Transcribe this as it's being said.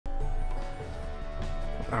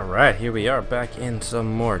Alright, here we are back in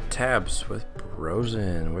some more tabs with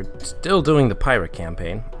Brozen. We're still doing the pirate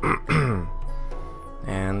campaign.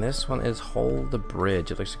 And this one is Hold the Bridge.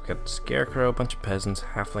 It looks like we've got Scarecrow, a bunch of peasants,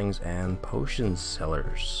 halflings, and potion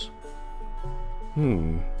sellers.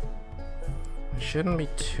 It shouldn't be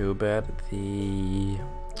too bad.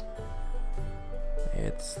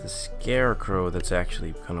 It's the Scarecrow that's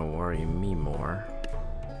actually gonna worry me more.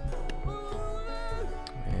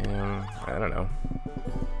 And I don't know.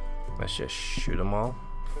 Let's just shoot them all.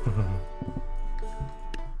 Boom.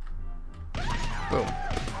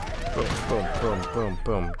 Boom, boom, boom, boom,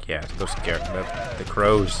 boom. Yeah, those the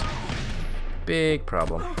crows. Big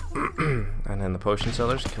problem. And then the potion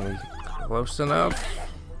sellers, can we close enough?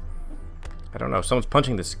 I don't know. Someone's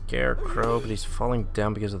punching the Scarecrow, but he's falling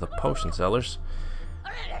down because of the potion sellers.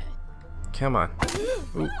 Come on.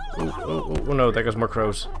 Ooh, ooh, ooh, ooh, no, there goes more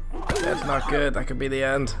crows. That's not good. That could be the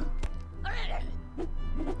end.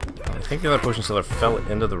 I think the other potion seller fell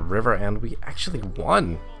into the river and we actually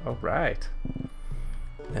won. Alright.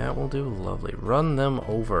 That will do lovely. Run them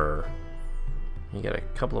over. You get a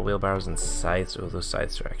couple of wheelbarrows and scythes. Oh, those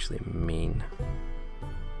scythes are actually mean.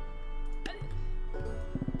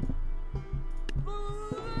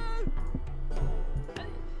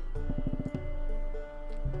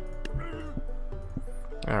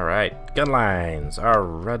 Alright, gun lines are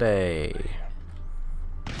ready.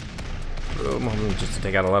 Boom, just to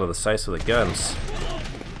take out a lot of the scythes with the guns.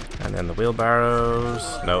 And then the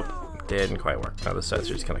wheelbarrows. Nope, didn't quite work. Now the scythes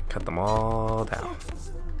are just gonna cut them all down.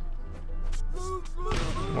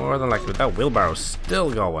 More than likely, that wheelbarrow's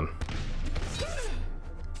still going.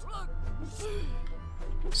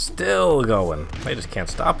 Still going. They just can't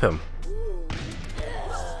stop him.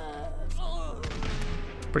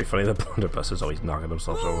 Pretty funny that blunderbuss is always knocking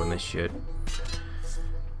themselves over when they shoot.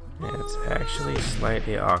 It's actually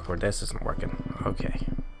slightly awkward. This isn't working. Okay.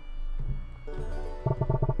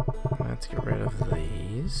 Let's get rid of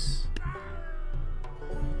these.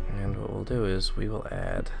 And what we'll do is we will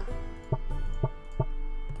add a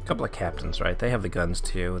couple of captains, right? They have the guns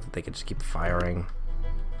too, that they can just keep firing.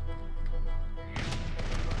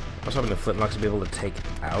 I was hoping the flintlocks would be able to take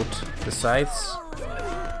out the scythes,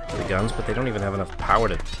 the guns, but they don't even have enough power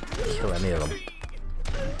to kill any of them.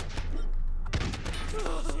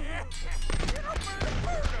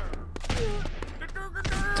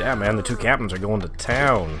 Damn, man, the two captains are going to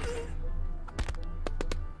town.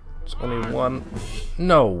 There's only one.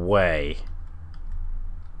 No way.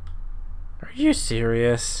 Are you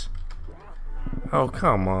serious? Oh,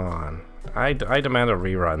 come on. I demand a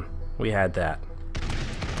rerun. We had that.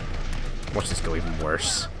 Watch this go even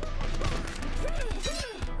worse.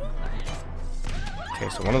 Okay,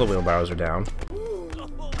 so one of the wheelbarrows are down.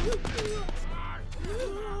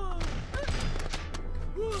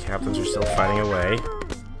 Captains are still fighting away.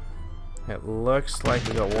 It looks like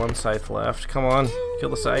we got one scythe left. Come on, kill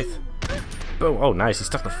the scythe. Boom. Oh, nice. He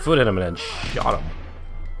stuck the foot in him and then shot him.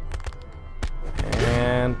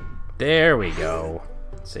 And there we go.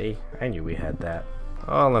 See, I knew we had that.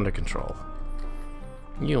 All under control.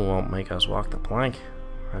 You won't make us walk the plank.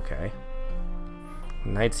 Okay.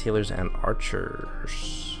 Knights, healers, and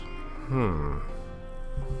archers.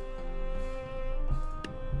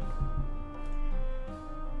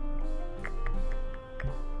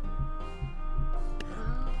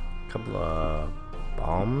 Couple of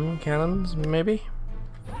bomb cannons, maybe?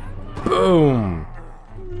 Boom!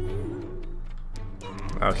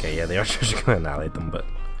 Okay, yeah, the archers are gonna annihilate them, but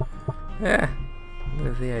yeah,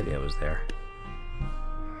 the idea was there.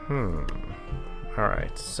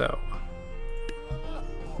 Alright, so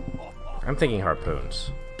I'm thinking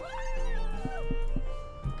harpoons.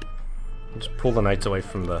 Just pull the knights away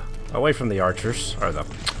from the archers, or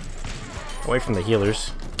away from the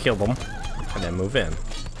healers, kill them, and then move in.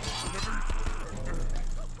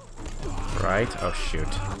 Right? Oh shoot!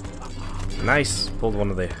 Nice. Pulled one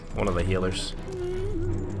of the healers.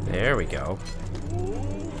 There we go.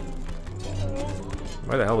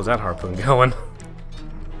 Where the hell was that harpoon going?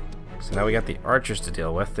 So now we got the archers to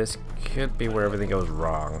deal with. This could be where everything goes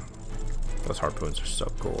wrong. Those harpoons are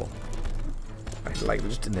so cool. Like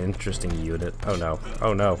just an interesting unit. Oh no!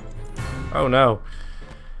 Oh no! Oh no!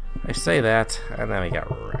 I say that, and then we got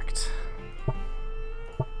wrecked.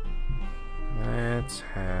 Let's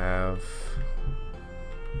have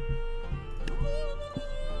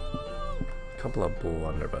a couple of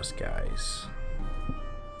blunderbuss guys.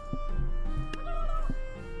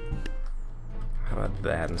 How about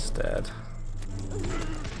that instead?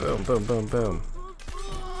 Boom, boom, boom, boom.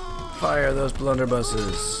 Fire those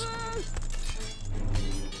blunderbusses.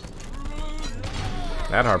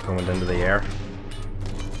 That harpoon went into the air.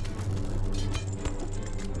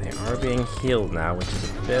 are being healed now, which is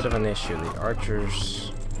a bit of an issue. The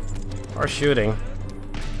archers are shooting.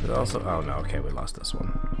 But also, oh no, okay, we lost this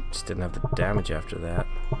one. Just didn't have the damage after that.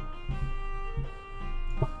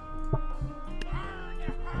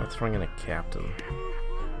 I'm throwing in a captain.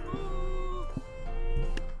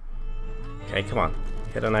 Okay, come on.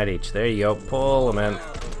 Hit a knight each. There you go. Pull them in.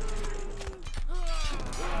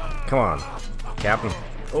 Come on. Captain.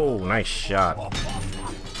 Oh, nice shot.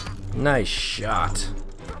 Nice shot.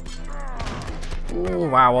 Oh,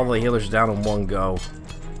 wow. All the healers down in one go.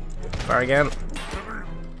 Fire again.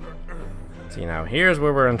 See, now here's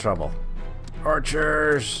where we're in trouble.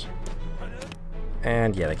 Archers.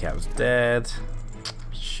 And yeah, the captain's dead.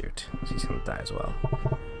 Shoot. He's gonna die as well.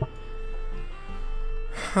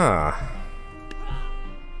 Huh.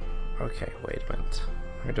 Okay, wait a minute.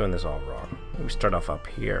 We're doing this all wrong. We start off up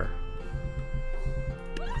here.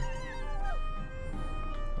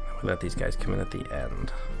 We let these guys come in at the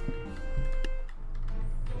end.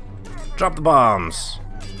 Drop the bombs!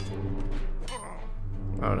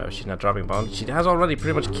 Oh no, she's not dropping bombs. She has already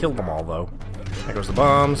pretty much killed them all, though. There goes the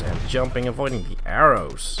bombs, and jumping, avoiding the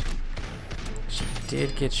arrows. She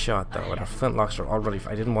did get shot, though, and her flintlocks are already...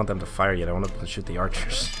 I didn't want them to fire yet. I wanted them to shoot the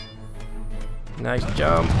archers. Nice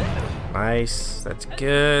jump. Nice. That's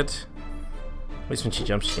good. At least when she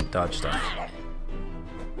jumps, she can dodge stuff.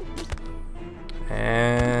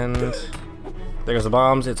 And... there goes the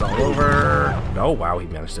bombs. It's all over. Oh, wow. He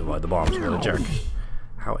managed to avoid the bombs. What a jerk.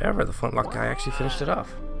 However, the flintlock guy actually finished it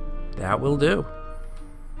off. That will do.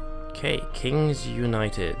 Okay, Kings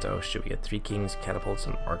United. Oh, shoot. We get 3 kings, catapults,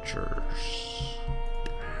 and archers.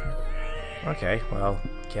 Okay, well,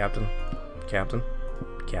 Captain. Captain.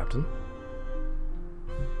 Captain.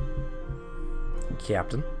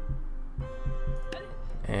 Captain.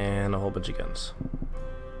 And a whole bunch of guns.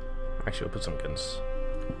 Actually, we'll put some guns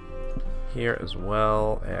here as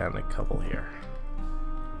well, and a couple here.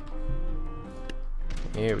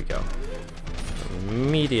 Here we go.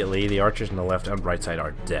 Immediately, the archers on the left and right side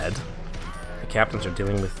are dead. The captains are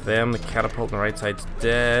dealing with them. The catapult on the right side's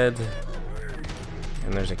dead.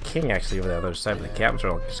 And there's a king actually over the other side, but the captains are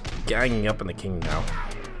all just ganging up on the king now.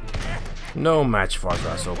 No match for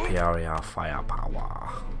the superior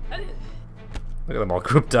firepower. Look at them all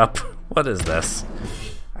grouped up. What is this?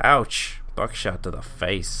 Ouch. Buckshot to the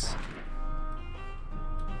face.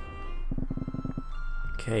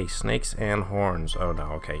 Okay, snakes and horns. Oh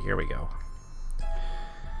no, okay, here we go.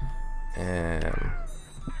 And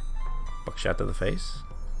buckshot to the face.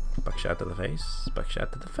 Buckshot to the face.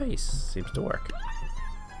 Buckshot to the face. Seems to work.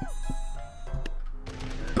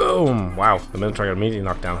 Boom! Wow, the Minotaur got immediately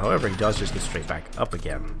knocked down. However, he does just get straight back up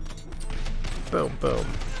again. Boom, boom.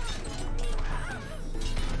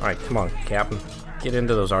 Alright, come on, Captain. Get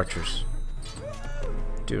into those archers.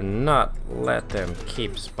 Do not let them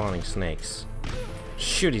keep spawning snakes.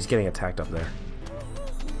 Shoot, he's getting attacked up there.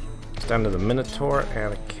 It's down to the Minotaur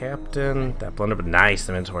and a captain. That blunder, but nice,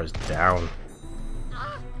 the Minotaur is down.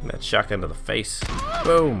 And that shotgun to the face.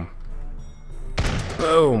 Boom!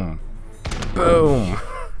 Boom! Boom!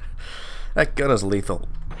 That gun is lethal.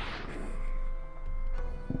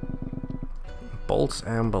 Bolts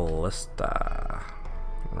and ballista.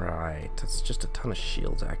 Right, that's just a ton of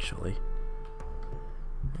shields actually.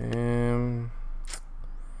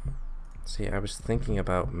 See, I was thinking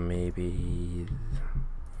about maybe...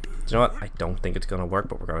 Do you know what? I don't think it's gonna work,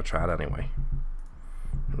 but we're gonna try it anyway.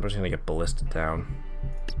 I'm just gonna get ballisted down.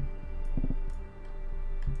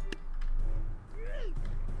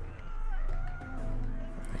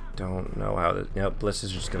 I don't know how to... Nope,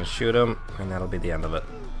 ballista's just gonna shoot him, and that'll be the end of it.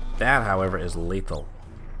 That, however, is lethal.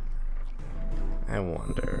 I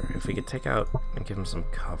wonder if we could take out and give him some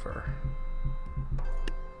cover.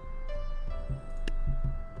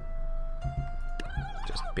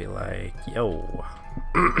 Just be like, yo,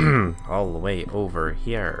 all the way over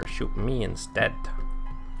here, shoot me instead.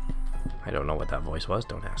 I don't know what that voice was,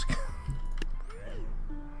 don't ask.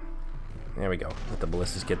 There we go, let the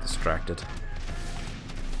ballistas get distracted.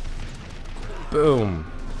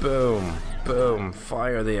 Boom, boom, boom,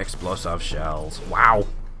 fire the explosive shells. Wow.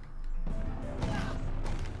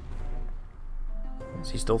 Is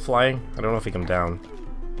he still flying? I don't know if he come down.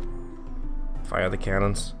 Fire the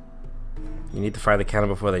cannons. You need to fire the cannon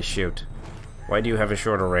before they shoot. Why do you have a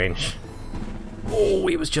shorter range? Oh,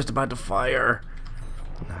 he was just about to fire.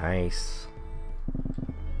 Nice.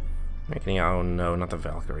 Making, oh no, not the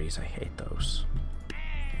Valkyries. I hate those.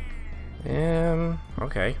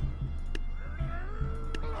 Okay.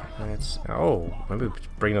 Let's, oh, maybe we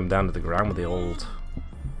bring them down to the ground with the old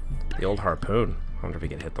harpoon. I wonder if we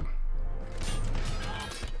can hit them.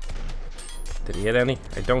 Did he hit any?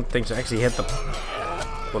 I don't think so. Actually hit them.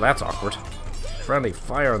 Well, that's awkward. Friendly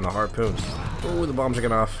fire on the harpoons. Ooh, the bombs are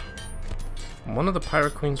going off. One of the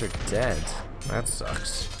pirate queens are dead. That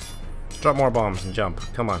sucks. Drop more bombs and jump.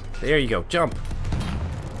 Come on. There you go. Jump.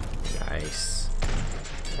 Nice.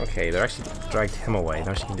 Okay, they actually dragged him away.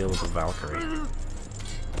 Now she can deal with the Valkyrie.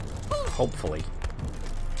 Hopefully.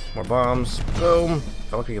 More bombs. Boom.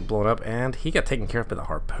 Valkyrie got blown up, and he got taken care of by the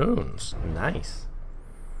harpoons. Nice.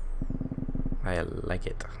 I like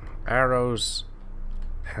it. Arrows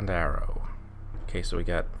and arrow. Okay, so we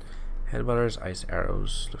got headbutters, ice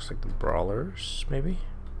arrows. Looks like the brawlers, maybe.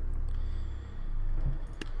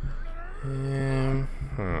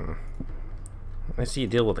 Let's see you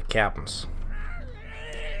deal with the captains.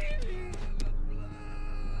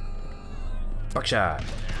 Buckshot.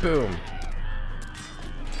 Boom.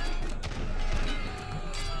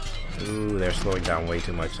 Ooh, they're slowing down way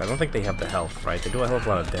too much. I don't think they have the health, right? They do a hell of a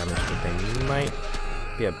lot of damage, but they might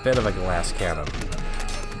be a bit of a glass cannon.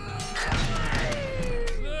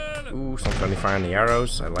 Ooh, some friendly fire on the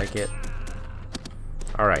arrows. I like it.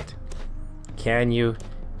 Alright. Can you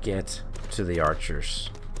get to the archers?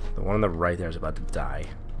 The one on the right there is about to die.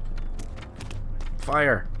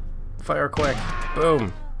 Fire! Fire quick!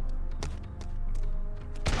 Boom!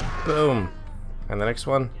 Boom! And the next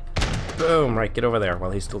one? Boom! Right, get over there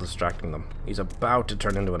while he's still distracting them. He's about to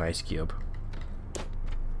turn into an ice cube.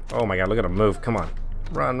 Oh my god, look at him move. Come on.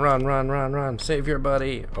 Run, run, run, run, run. Save your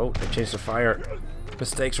buddy. Oh, they changed the fire.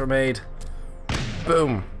 Mistakes were made.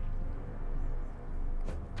 Boom!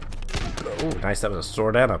 Oh, nice. That was a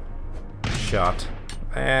sword and a shot.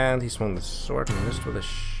 And he swung the sword and missed with a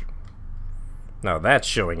Now that's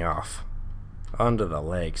showing off. Under the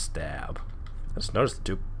leg stab. I just noticed the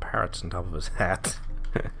two parrots on top of his hat.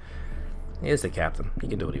 He is the captain. He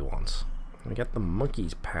can do what he wants. We got the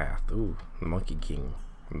monkey's path. Ooh, the monkey king.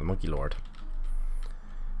 The monkey lord.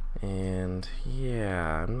 And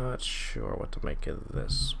yeah, I'm not sure what to make of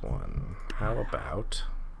this one. How about...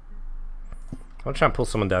 I'll try and pull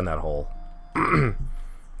someone down that hole.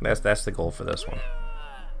 That's the goal for this one.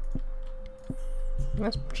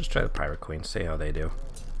 Let's just try the pirate queen, see how they do.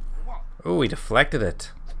 Ooh, he deflected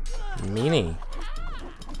it. Meanie.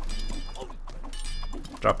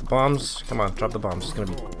 Drop the bombs. Come on, drop the bombs. It's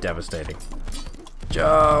gonna be devastating.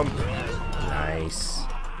 Jump! Nice.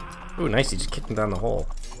 Ooh, nice. He just kicked him down the hole.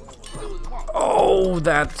 Oh,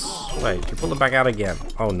 that's... Wait, you pull it back out again.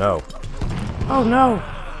 Oh, no. Oh, no!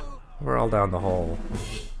 We're all down the hole.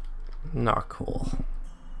 Not cool.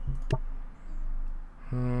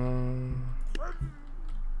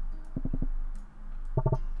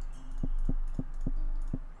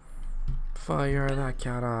 Fire the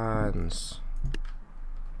cannons.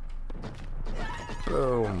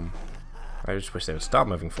 Boom. I just wish they would stop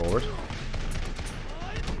moving forward.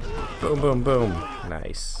 Boom, boom, boom.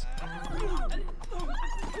 Nice.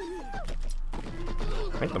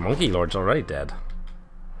 I think the monkey lord's already dead.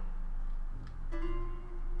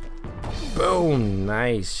 Boom!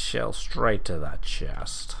 Nice shell straight to that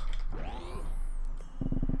chest.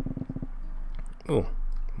 Ooh.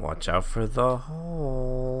 Watch out for the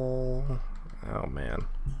hole. Oh man.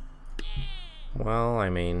 Well, I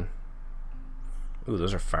mean... Ooh,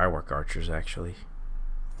 those are firework archers actually.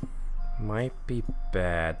 Might be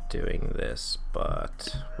bad doing this,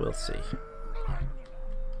 but we'll see.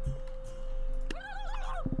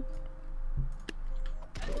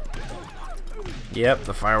 Yep,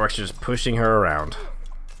 the fireworks are just pushing her around.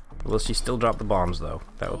 Will she still drop the bombs though?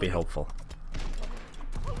 That would be helpful.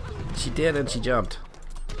 She did, and she jumped.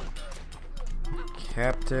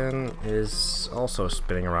 Captain is also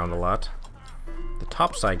spinning around a lot. The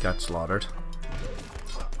top side got slaughtered.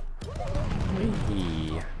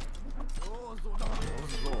 Whee.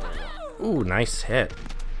 Ooh, nice hit.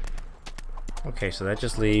 Okay, so that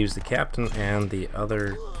just leaves the captain and the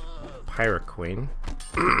other pirate queen.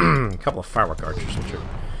 A couple of firework archers, which are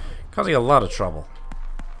causing a lot of trouble.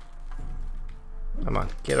 Come on,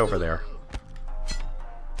 get over there.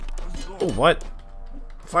 Oh, what?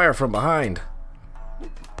 Fire from behind.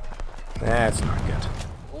 That's not good.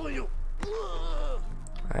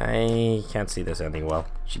 I can't see this ending well.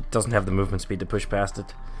 She doesn't have the movement speed to push past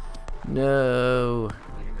it. No.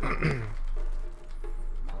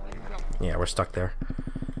 Yeah, we're stuck there.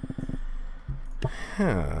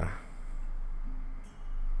 Huh.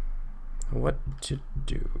 What to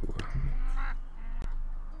do?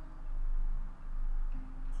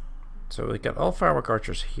 So we got all firework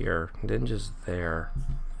archers here, ninjas there.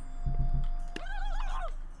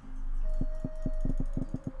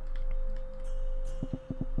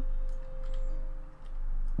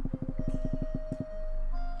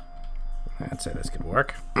 I'd say this could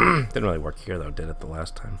work. Didn't really work here though, did it the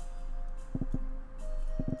last time?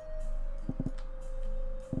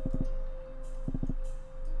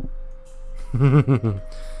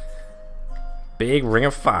 Big ring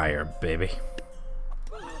of fire, baby.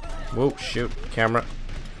 Whoa, shoot, camera.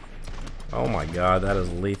 Oh my god, that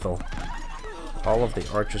is lethal. All of the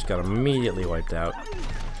archers got immediately wiped out.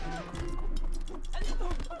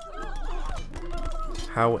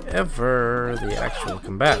 However, the actual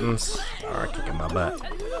combatants are kicking my butt.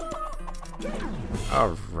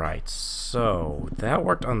 Alright, so that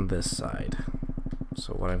worked on this side.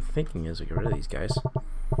 So what I'm thinking is we get rid of these guys.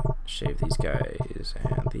 Shave these guys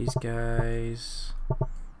and these guys.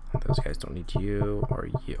 And those guys don't need you or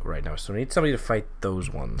you right now. So we need somebody to fight those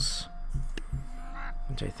ones.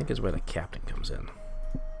 Which I think is where the captain comes in.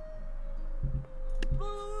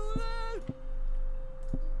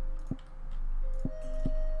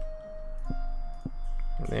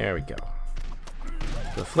 There we go.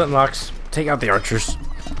 The flintlocks take out the archers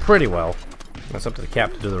pretty well. That's up to the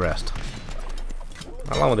captain to do the rest.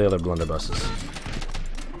 Along with the other blunderbusses.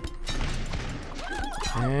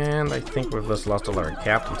 And I think we've just lost all our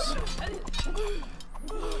captains.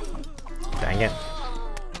 Dang it.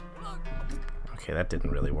 Okay, that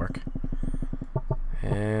didn't really work.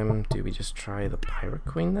 Do we just try the Pirate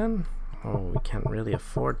Queen then? Oh, we can't really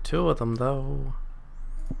afford two of them though.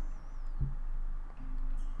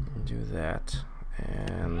 Do that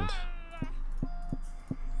and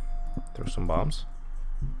throw some bombs.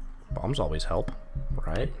 Bombs always help,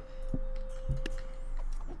 right?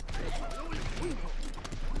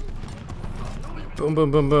 Boom,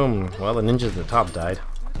 boom, boom, boom. Well, the ninja at the top died.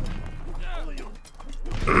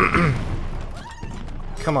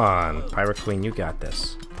 Come on, Pirate Queen, you got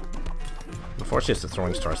this. Unfortunately, it's the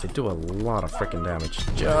throwing stars. They do a lot of freaking damage.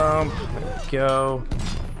 Jump. There we go.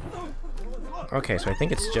 Okay, so I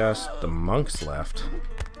think it's just the monks left.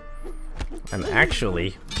 And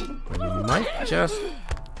actually, we might just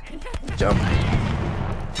jump.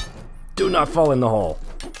 Do not fall in the hole.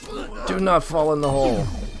 Do not fall in the hole.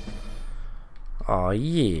 Oh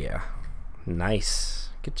yeah. Nice.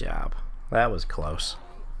 Good job. That was close.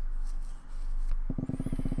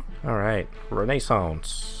 Alright, Renaissance.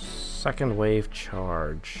 Second wave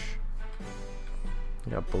charge.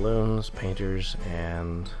 We got balloons, painters,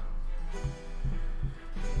 and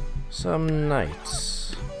some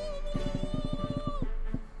knights.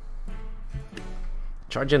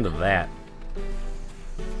 Charge into that.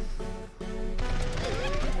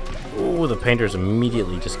 Ooh, the painters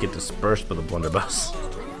immediately just get dispersed by the blunderbuss.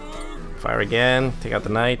 Fire again, take out the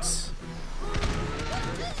knights.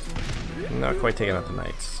 Not quite taking out the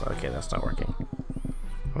knights. Okay, that's not working.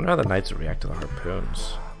 I wonder how the knights would react to the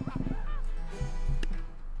harpoons.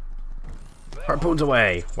 Harpoons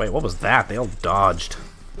away! Wait, what was that? They all dodged.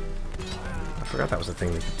 I forgot that was a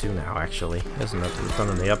thing they could do now, actually. Isn't it? It's done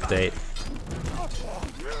in the update.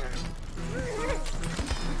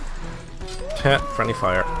 Friendly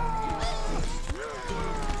fire.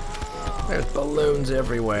 There's balloons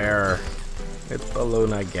everywhere. It's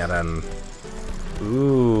balloon Armageddon.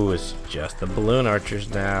 Ooh, it's just the balloon archers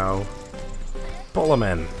now. Pull them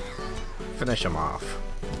in. Finish them off.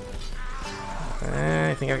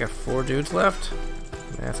 I think I got 4 dudes left.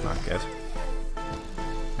 That's not good.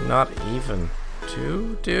 Not even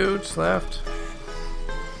 2 dudes left.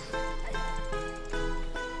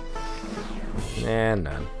 And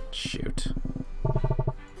none. Shoot.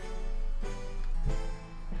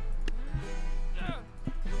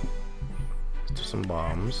 Let's do some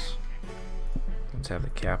bombs. Let's have the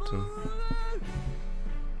captain.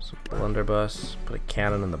 Some blunderbuss. Put a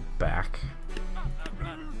cannon in the back.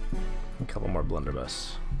 A couple more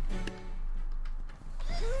blunderbuss.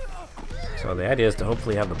 So the idea is to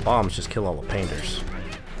hopefully have the bombs just kill all the painters.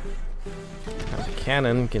 Now the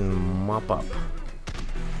cannon can mop up.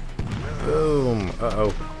 Boom!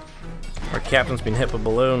 Uh-oh. Our captain's been hit with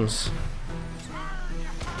balloons.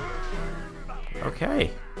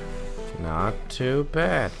 Okay. Not too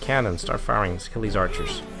bad. Cannon, start firing. Let's kill these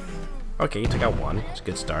archers. Okay, he took out one. It's a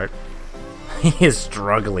good start. He is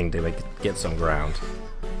struggling to get some ground.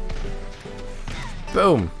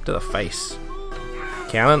 Boom! To the face.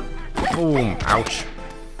 Cannon. Boom! Ouch.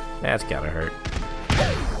 That's gotta hurt.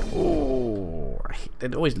 Ooh.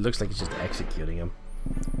 It always looks like it's just executing him.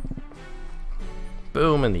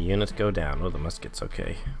 Boom, and the units go down. Oh, the musket's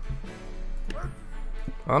okay.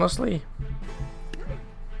 Honestly,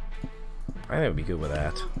 I think it would be good with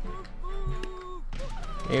that.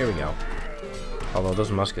 Here we go. Although those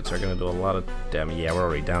muskets are going to do a lot of damage. Yeah, we're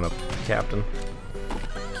already down a captain.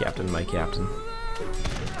 Captain, my captain.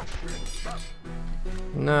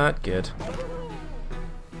 Not good.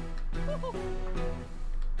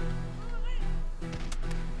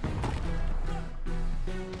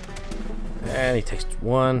 And he takes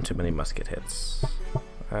 1 too many musket hits.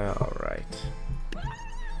 Alright.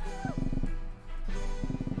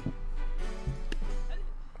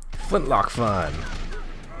 Flintlock fun.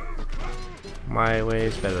 My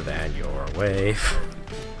wave's better than your wave.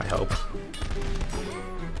 I hope.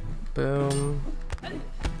 Boom.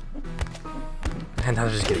 And I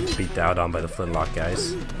was just getting beat down on by the flintlock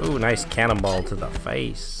guys. Ooh, nice cannonball to the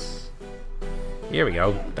face. Here we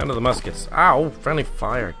go. Down to the muskets. Ow! Friendly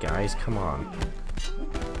fire, guys. Come on.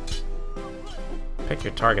 Pick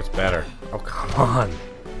your targets better. Oh, come on.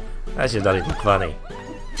 That's just not even funny.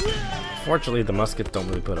 Fortunately, the muskets don't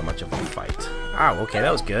really put up much of a fight. Ow, okay,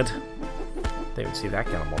 that was good. Didn't even see that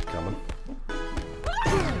cannonball coming.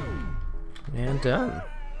 And done.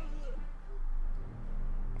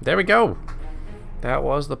 There we go. That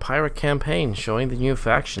was the pirate campaign showing the new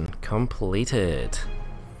faction completed.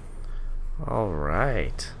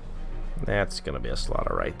 Alright. That's gonna be a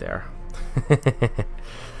slaughter right there.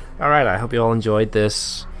 Alright, I hope you all enjoyed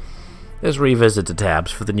this revisit to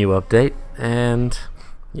tabs for the new update. And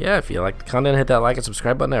yeah, if you like the content, hit that like and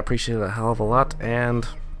subscribe button. I appreciate it a hell of a lot, and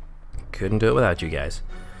couldn't do it without you guys.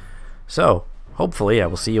 So, hopefully I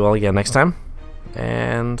will see you all again next time.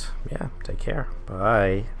 And yeah, take care.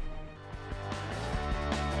 Bye.